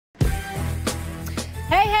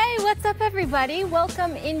Hey, hey, what's up, everybody?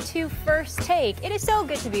 Welcome into First Take. It is so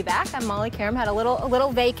good to be back. I'm Molly Karam, had a little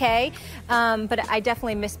vacay, but I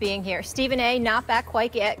definitely miss being here. Stephen A, not back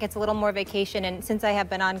quite yet, gets a little more vacation, and since I have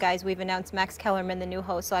been on, guys, we've announced Max Kellerman, the new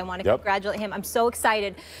host, so I want to congratulate him. I'm so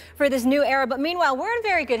excited for this new era, but meanwhile, we're in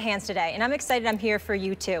very good hands today, and I'm excited I'm here for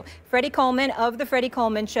you, too. Freddie Coleman of The Freddie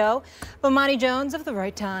Coleman Show, Bomani Jones of The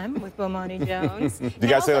Right Time with Bomani Jones. You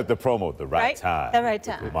guys say like the promo, The Right Time. The Right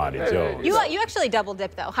Time. Bomani Jones. You actually double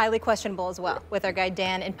dipped, though. Highly questionable as well with our guy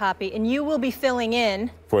Dan and Poppy, and you will be filling in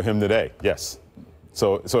for him today. Yes.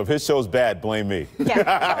 So if his show's bad, blame me.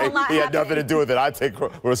 Yeah, he had nothing to do with it. I take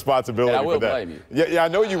responsibility for that. Blame you. Yeah, I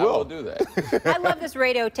know you will. I will do that. I love this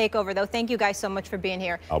radio takeover, though. Thank you guys so much for being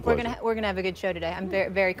here. We're gonna have a good show today. I'm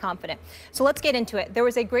very confident. So let's get into it. There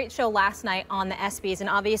was a great show last night on the Espys, and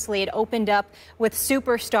obviously it opened up with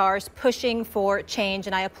superstars pushing for change,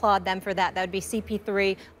 and I applaud them for that. That would be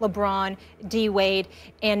CP3, LeBron, D. Wade,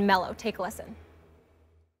 and Melo. Take a listen.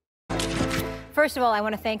 First of all, I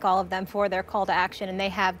want to thank all of them for their call to action, and they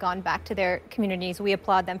have gone back to their communities. We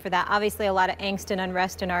applaud them for that. Obviously, a lot of angst and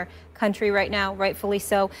unrest in our country right now, rightfully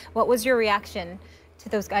so. What was your reaction to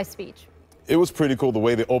those guys' speech? It was pretty cool the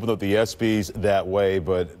way they opened up the Espys that way,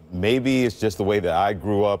 but maybe it's just the way that I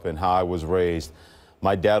grew up and how I was raised.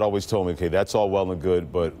 My dad always told me, okay, that's all well and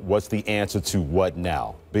good, but what's the answer to what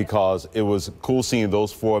now? Because it was cool seeing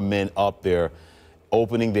those four men up there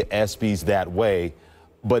opening the Espys that way.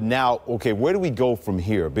 But now, okay, where do we go from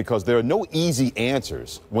here? Because there are no easy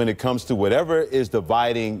answers when it comes to whatever is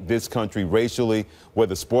dividing this country racially,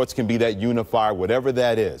 whether sports can be that unifier, whatever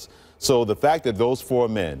that is. So the fact that those four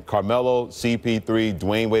men, Carmelo, CP3,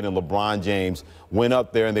 Dwayne Wade, and LeBron James, went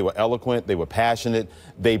up there and they were eloquent, they were passionate,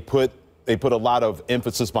 they put a lot of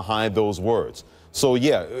emphasis behind those words. So,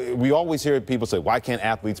 yeah, we always hear people say, why can't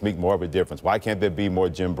athletes make more of a difference? Why can't there be more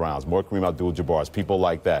Jim Browns, more Kareem Abdul-Jabbars, people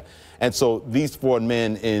like that? And so these four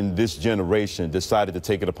men in this generation decided to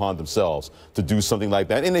take it upon themselves to do something like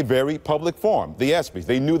that in a very public forum, the Espys.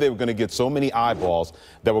 They knew they were going to get so many eyeballs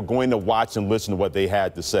that were going to watch and listen to what they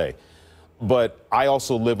had to say. But I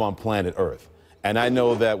also live on planet Earth. And I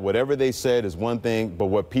know that whatever they said is one thing, but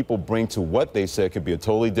what people bring to what they said could be a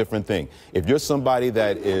totally different thing. If you're somebody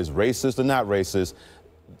that is racist or not racist,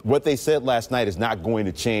 what they said last night is not going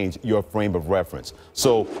to change your frame of reference.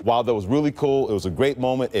 So while that was really cool, it was a great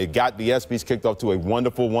moment. It got the Espys kicked off to a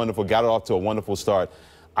wonderful start.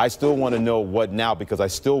 I still want to know what now, because I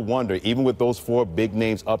still wonder, even with those four big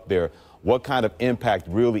names up there, what kind of impact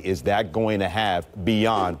really is that going to have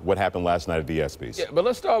beyond what happened last night at the Espys? Yeah, but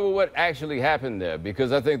let's start with what actually happened there,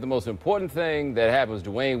 because I think the most important thing that happened was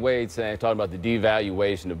Dwayne Wade talking about the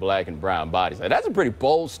devaluation of black and brown bodies. Now, that's a pretty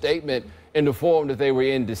bold statement in the form that they were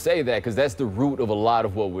in to say that, because that's the root of a lot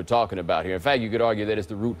of what we're talking about here. In fact, you could argue that it's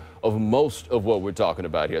the root of most of what we're talking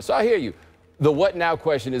about here. So I hear you. The what now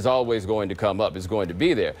question is always going to come up. It's going to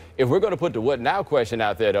be there. If we're going to put the what now question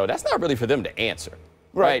out there, though, that's not really for them to answer,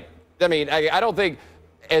 right? I mean, I don't think,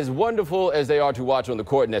 as wonderful as they are to watch on the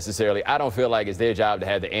court necessarily, I don't feel like it's their job to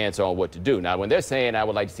have the answer on what to do. Now, when they're saying I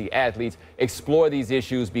would like to see athletes explore these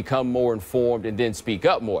issues, become more informed, and then speak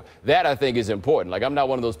up more, that I think is important. Like, I'm not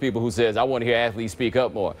one of those people who says I want to hear athletes speak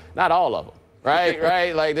up more. Not all of them.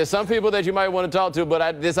 Right? Like, there's some people that you might want to talk to,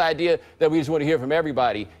 but this idea that we just want to hear from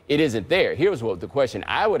everybody, it isn't there. Here's what the question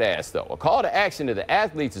I would ask, though. A call to action to the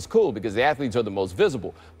athletes is cool because the athletes are the most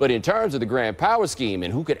visible. But in terms of the grand power scheme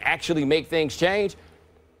and who could actually make things change,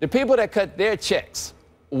 the people that cut their checks,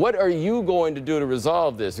 what are you going to do to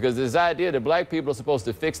resolve this? Because this idea that black people are supposed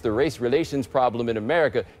to fix the race relations problem in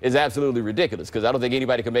America is absolutely ridiculous, because I don't think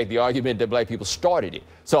anybody can make the argument that black people started it.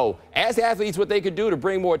 So ask athletes what they could do to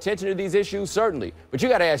bring more attention to these issues, certainly. But you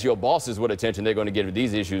got to ask your bosses what attention they're going to give to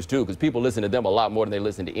these issues, too, because people listen to them a lot more than they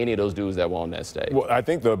listen to any of those dudes that were on that stage. Well, I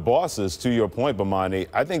think the bosses, to your point, Bomani,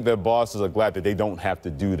 I think their bosses are glad that they don't have to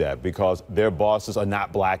do that, because their bosses are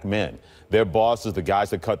not black men. Their bosses, the guys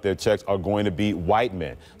that cut their checks, are going to be white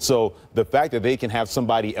men. So the fact that they can have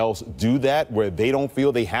somebody else do that where they don't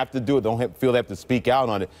feel they have to do it, don't feel they have to speak out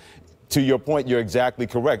on it, to your point, you're exactly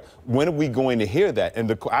correct. When are we going to hear that?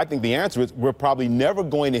 And I think the answer is we're probably never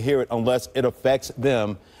going to hear it unless it affects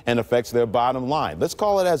them and affects their bottom line. Let's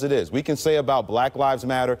call it as it is. We can say about Black Lives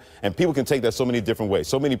Matter, and people can take that so many different ways.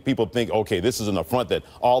 So many people think, okay, this is an affront that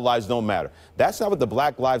all lives don't matter. That's not what the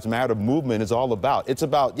Black Lives Matter movement is all about. It's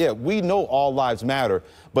about, yeah, we know all lives matter,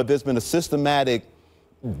 but there's been a systematic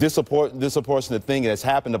disproportionate thing that's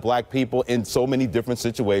happened to black people in so many different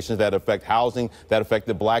situations that affect housing, that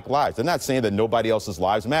affected black lives. They're not saying that nobody else's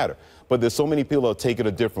lives matter, but there's so many people that take it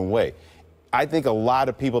a different way. I think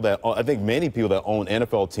many people that own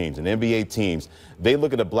NFL teams and NBA teams, they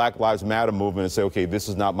look at the Black Lives Matter movement and say, okay, this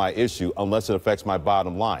is not my issue unless it affects my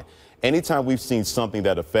bottom line. Anytime we've seen something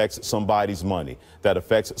that affects somebody's money, that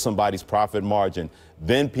affects somebody's profit margin,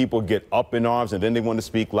 then people get up in arms and then they want to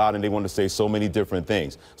speak loud and they want to say so many different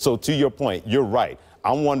things. So to your point, you're right.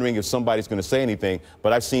 I'm wondering if somebody's going to say anything,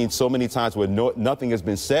 but I've seen so many times where nothing has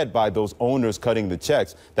been said by those owners cutting the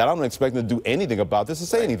checks that I don't expect them to do anything about this or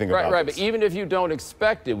say anything about this. Right, but even if you don't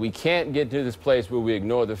expect it, we can't get to this place where we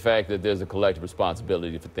ignore the fact that there's a collective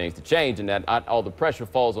responsibility for things to change and that not all the pressure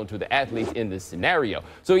falls onto the athletes in this scenario.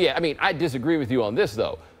 So, yeah, I mean, I disagree with you on this,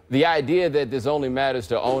 though. The idea that this only matters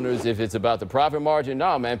to owners if it's about the profit margin,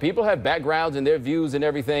 no, man. People have backgrounds and their views and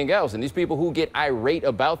everything else. And these people who get irate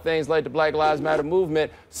about things like the Black Lives Matter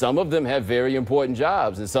movement, some of them have very important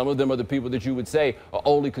jobs. And some of them are the people that you would say are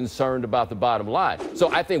only concerned about the bottom line.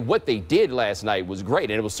 So I think what they did last night was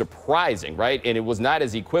great. And it was surprising, right? And it was not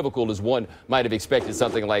as equivocal as one might have expected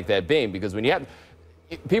something like that being. Because when you have...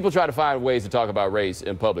 People try to find ways to talk about race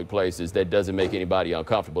in public places that doesn't make anybody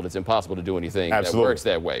uncomfortable. It's impossible to do anything that works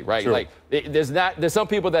that way, right? Sure. Like, there's some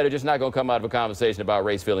people that are just not going to come out of a conversation about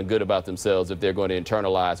race feeling good about themselves if they're going to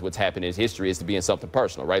internalize what's happened in history as to being something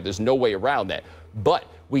personal, right? There's no way around that. But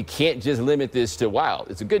we can't just limit this to, wow,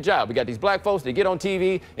 it's a good job. We got these black folks, they get on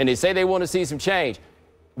TV and they say they want to see some change.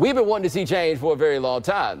 We've been wanting to see change for a very long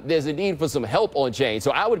time. There's a need for some help on change.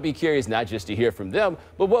 So I would be curious not just to hear from them,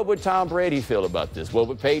 but what would Tom Brady feel about this? What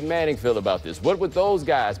would Peyton Manning feel about this? What would those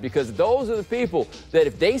guys? Because those are the people that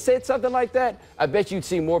if they said something like that, I bet you'd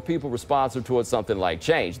see more people responsive towards something like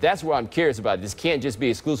change. That's where I'm curious about. This can't just be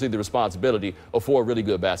exclusively the responsibility of 4 really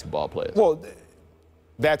good basketball players. Well,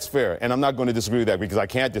 that's fair, and I'm not going to disagree with that because I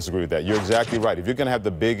can't disagree with that. You're exactly right. If you're going to have the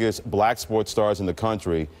biggest black sports stars in the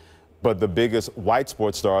country, but the biggest white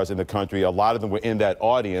sports stars in the country, a lot of them were in that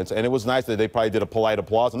audience, and it was nice that they probably did a polite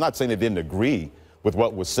applause. I'm not saying they didn't agree with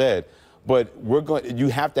what was said, but you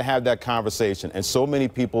have to have that conversation, and so many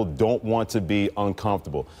people don't want to be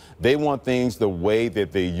uncomfortable. They want things the way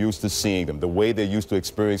that they're used to seeing them, the way they're used to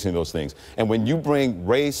experiencing those things. And when you bring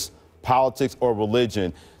race, politics, or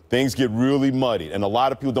religion, things get really muddy, and a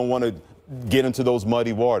lot of people don't want to get into those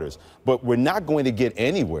muddy waters. But we're not going to get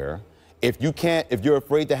anywhere if you're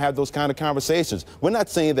afraid to have those kind of conversations. We're not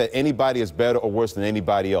saying that anybody is better or worse than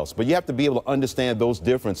anybody else, but you have to be able to understand those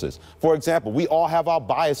differences. For example, we all have our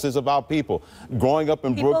biases about people. Growing up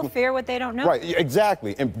in Brooklyn. People fear what they don't know. Right,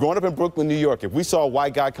 exactly. And growing up in Brooklyn, New York, if we saw a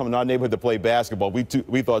white guy come in our neighborhood to play basketball,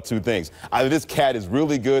 we thought 2 things. Either this cat is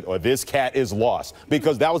really good or this cat is lost,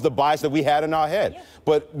 because that was the bias that we had in our head. Yeah.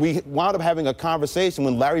 But we wound up having a conversation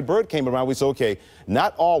when Larry Bird came around. We said, okay,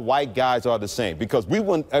 not all white guys are the same, because we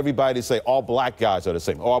want everybody to say all black guys are the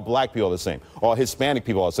same, all black people are the same, all Hispanic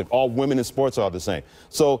people are the same, all women in sports are the same.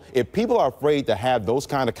 So if people are afraid to have those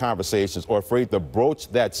kind of conversations or afraid to broach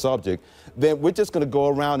that subject, then we're just going to go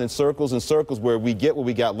around in circles and circles where we get what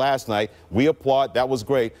we got last night. We applaud, that was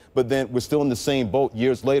great, but then we're still in the same boat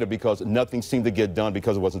years later because nothing seemed to get done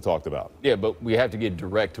because it wasn't talked about. Yeah, but we have to get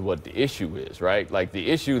direct to what the issue is, right? Like the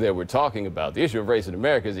issue that we're talking about, the issue of race in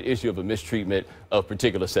America is the issue of a mistreatment of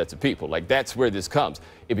particular sets of people. Like that's where this comes.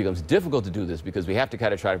 It becomes difficult to do this because we have to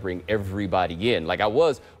kind of try to bring everybody in. Like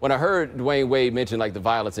when I heard Dwayne Wade mention like the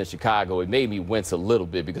violence in Chicago, it made me wince a little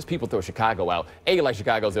bit because people throw Chicago out. A, like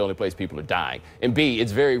Chicago's the only place people are dying. And B,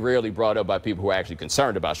 it's very rarely brought up by people who are actually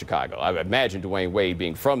concerned about Chicago. I imagine Dwayne Wade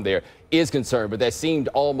being from there is concerned, but that seemed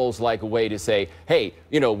almost like a way to say, hey,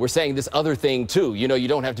 you know, we're saying this other thing too. You know, you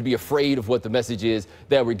don't have to be afraid of what the message is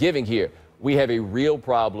that we're giving here. We have a real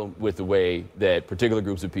problem with the way that particular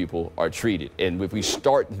groups of people are treated. And if we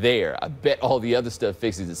start there, I bet all the other stuff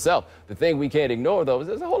fixes itself. The thing we can't ignore, though, is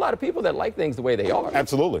there's a whole lot of people that like things the way they are.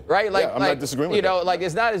 Absolutely. Right? Like, yeah, I'm not disagreeing with you. You know, like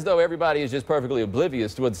it's not as though everybody is just perfectly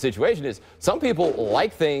oblivious to what the situation is. Some people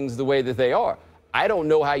like things the way that they are. I don't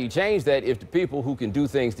know how you change that if the people who can do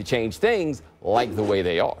things to change things like the way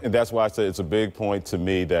they are. And that's why I say it's a big point to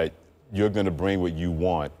me that you're going to bring what you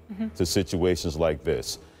want to situations like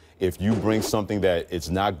this. If you bring something that it's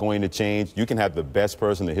not going to change, you can have the best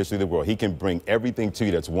person in the history of the world. He can bring everything to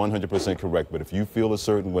you that's 100% correct. But if you feel a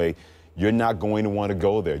certain way, you're not going to want to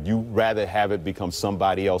go there. You rather have it become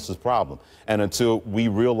somebody else's problem. And until we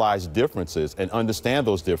realize differences and understand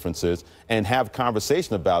those differences and have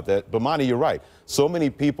conversation about that, Bomani, you're right. So many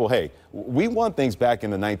people, hey, we won things back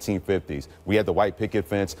in the 1950s. We had the white picket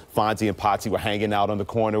fence. Fonzie and Potsy were hanging out on the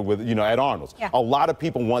corner with, at Arnold's. Yeah. A lot of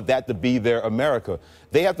people want that to be their America.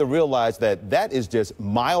 They have to realize that that is just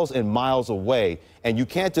miles and miles away, and you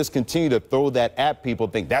can't just continue to throw that at people,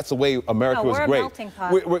 think that's the way America is we're great. a melting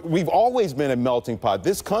pot. We've always been a melting pot.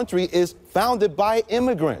 This country is founded by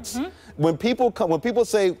immigrants. When people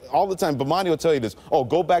say all the time, Bomani will tell you this, oh,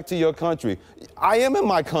 go back to your country. I am in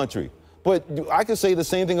my country. But I could say the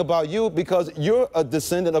same thing about you because you're a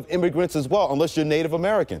descendant of immigrants as well, unless you're Native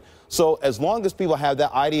American. So as long as people have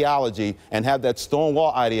that ideology and have that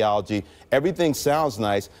Stonewall ideology, everything sounds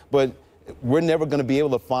nice, but we're never going to be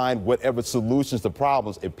able to find whatever solutions to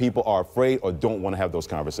problems if people are afraid or don't want to have those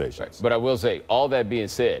conversations. Right. But I will say, all that being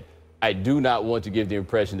said, I do not want to give the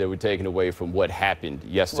impression that we're taking away from what happened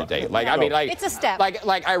yesterday. Right. It's a step. I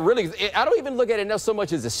don't even look at it so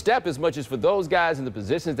much as a step as much as for those guys in the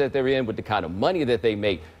positions that they're in with the kind of money that they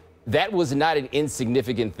make. That was not an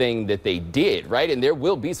insignificant thing that they did, right? And there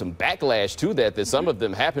will be some backlash to that some of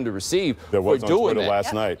them happen to receive there was for doing on Twitter that.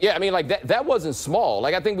 last night. Yeah, I mean, that wasn't small.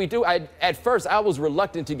 I think we do. At first, I was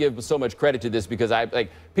reluctant to give so much credit to this because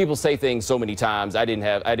people say things so many times. I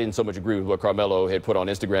didn't so much agree with what Carmelo had put on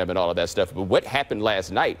Instagram and all of that stuff. But what happened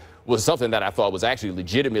last night was something that I thought was actually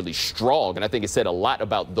legitimately strong. And I think it said a lot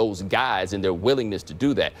about those guys and their willingness to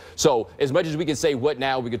do that. So as much as we can say what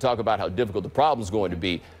now, we can talk about how difficult the problem's going to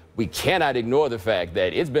be. We cannot ignore the fact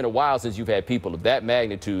that it's been a while since you've had people of that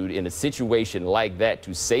magnitude in a situation like that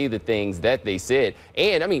to say the things that they said.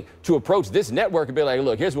 And, I mean, to approach this network and be like,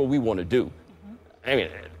 look, here's what we want to do. I mean,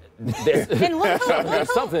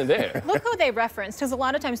 there's something there. Look who they referenced, because a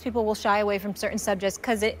lot of times people will shy away from certain subjects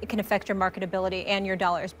because it can affect your marketability and your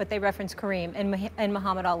dollars, but they referenced Kareem and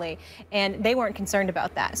Muhammad Ali, and they weren't concerned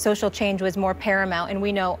about that. Social change was more paramount, and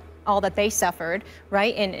we know all that they suffered,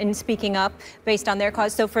 right, in speaking up based on their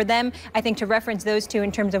cause. So for them, I think to reference those two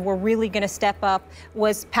in terms of we're really going to step up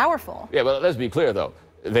was powerful. Yeah, but let's be clear, though.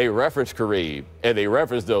 They reference Kareem, and they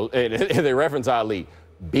reference and they reference Ali.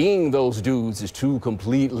 Being those dudes is two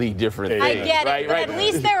completely different things. I get it, but at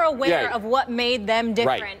least they're aware of what made them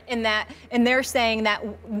different in that, and they're saying that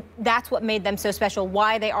that's what made them so special,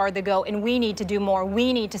 why they are the GOAT, and we need to do more.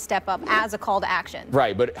 We need to step up as a call to action.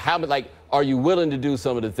 Right, but are you willing to do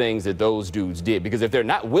some of the things that those dudes did? Because if they're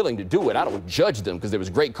not willing to do it, I don't judge them because there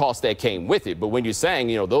was great cost that came with it. But when you're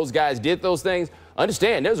saying, those guys did those things,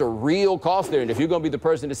 understand there's a real cost there. And if you're going to be the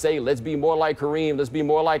person to say, let's be more like Kareem, let's be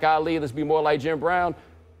more like Ali, let's be more like Jim Brown,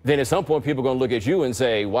 then at some point people are going to look at you and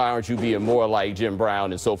say, why aren't you being more like Jim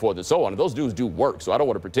Brown and so forth and so on. And those dudes do work, so I don't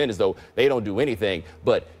want to pretend as though they don't do anything.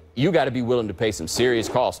 But you got to be willing to pay some serious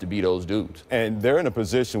costs to be those dudes. And they're in a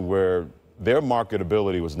position where their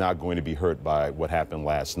marketability was not going to be hurt by what happened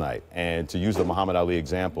last night. And to use the Muhammad Ali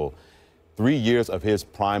example, 3 years of his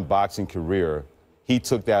prime boxing career, he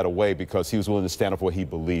took that away because he was willing to stand up for what he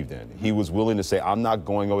believed in. He was willing to say, I'm not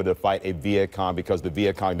going over to fight a Viet Cong because the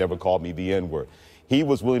Viet Cong never called me the N-word. He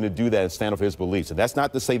was willing to do that and stand up for his beliefs. And that's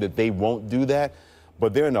not to say that they won't do that,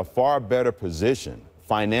 but they're in a far better position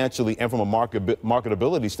financially and from a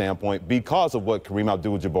marketability standpoint because of what Kareem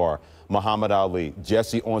Abdul-Jabbar, Muhammad Ali,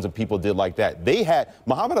 Jesse Owens and people did like that.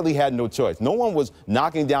 Muhammad Ali had no choice. No one was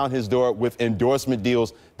knocking down his door with endorsement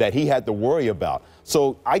deals that he had to worry about.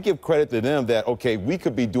 So I give credit to them that, okay, we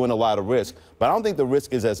could be doing a lot of risk, but I don't think the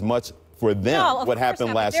risk is as much for them, what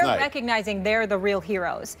happened last night. They're recognizing they're the real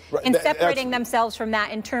heroes and separating themselves from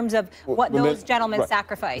that in terms of what those gentlemen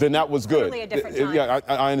sacrificed. Then that was good. Clearly a different time. Yeah,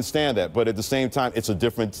 I understand that. But at the same time, it's a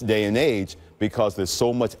different day and age because there's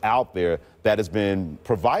so much out there that has been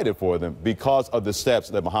provided for them because of the steps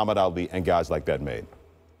that Muhammad Ali and guys like that made.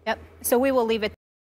 Yep. So we will leave it